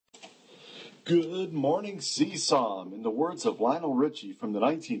Good morning, Seesaw. In the words of Lionel Richie from the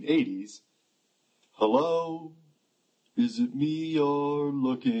 1980s, hello, is it me you're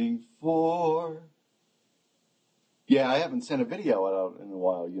looking for? Yeah, I haven't sent a video out in a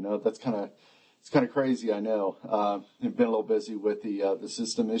while, that's it's kind of crazy, I know. I've been a little busy with the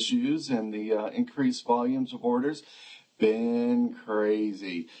system issues and the increased volumes of orders. Been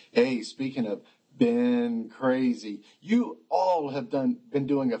crazy. Hey, speaking of been crazy, you all have been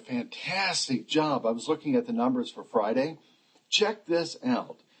doing a fantastic job. I was looking at the numbers for Friday. Check this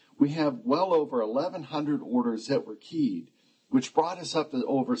out. We have well over 1,100 orders that were keyed, which brought us up to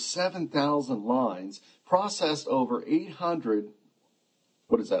over 7,000 lines, processed over 800,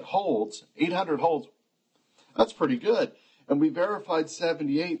 holds, 800 holds. That's pretty good. And we verified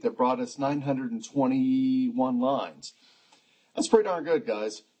 78 that brought us 921 lines. That's pretty darn good,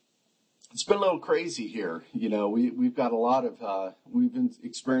 guys. It's been a little crazy here. We've got we've been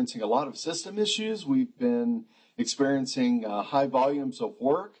experiencing a lot of system issues. We've been experiencing high volumes of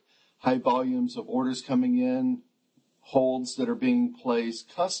work, high volumes of orders coming in, holds that are being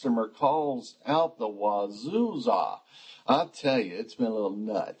placed, customer calls out the wazooza. I'll tell you, it's been a little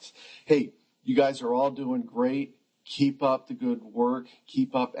nuts. Hey, you guys are all doing great. Keep up the good work.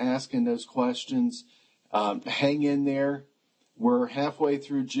 Keep up asking those questions. Hang in there. We're halfway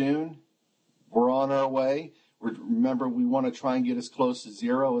through June. We're on our way. Remember, we want to try and get as close to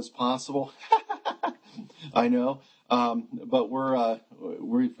zero as possible. I know. But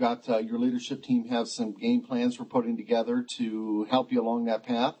we've got your leadership team has some game plans we're putting together to help you along that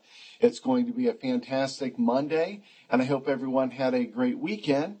path. It's going to be a fantastic Monday, and I hope everyone had a great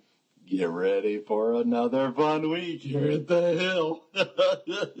weekend. Get ready for another fun week here at the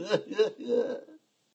Hill.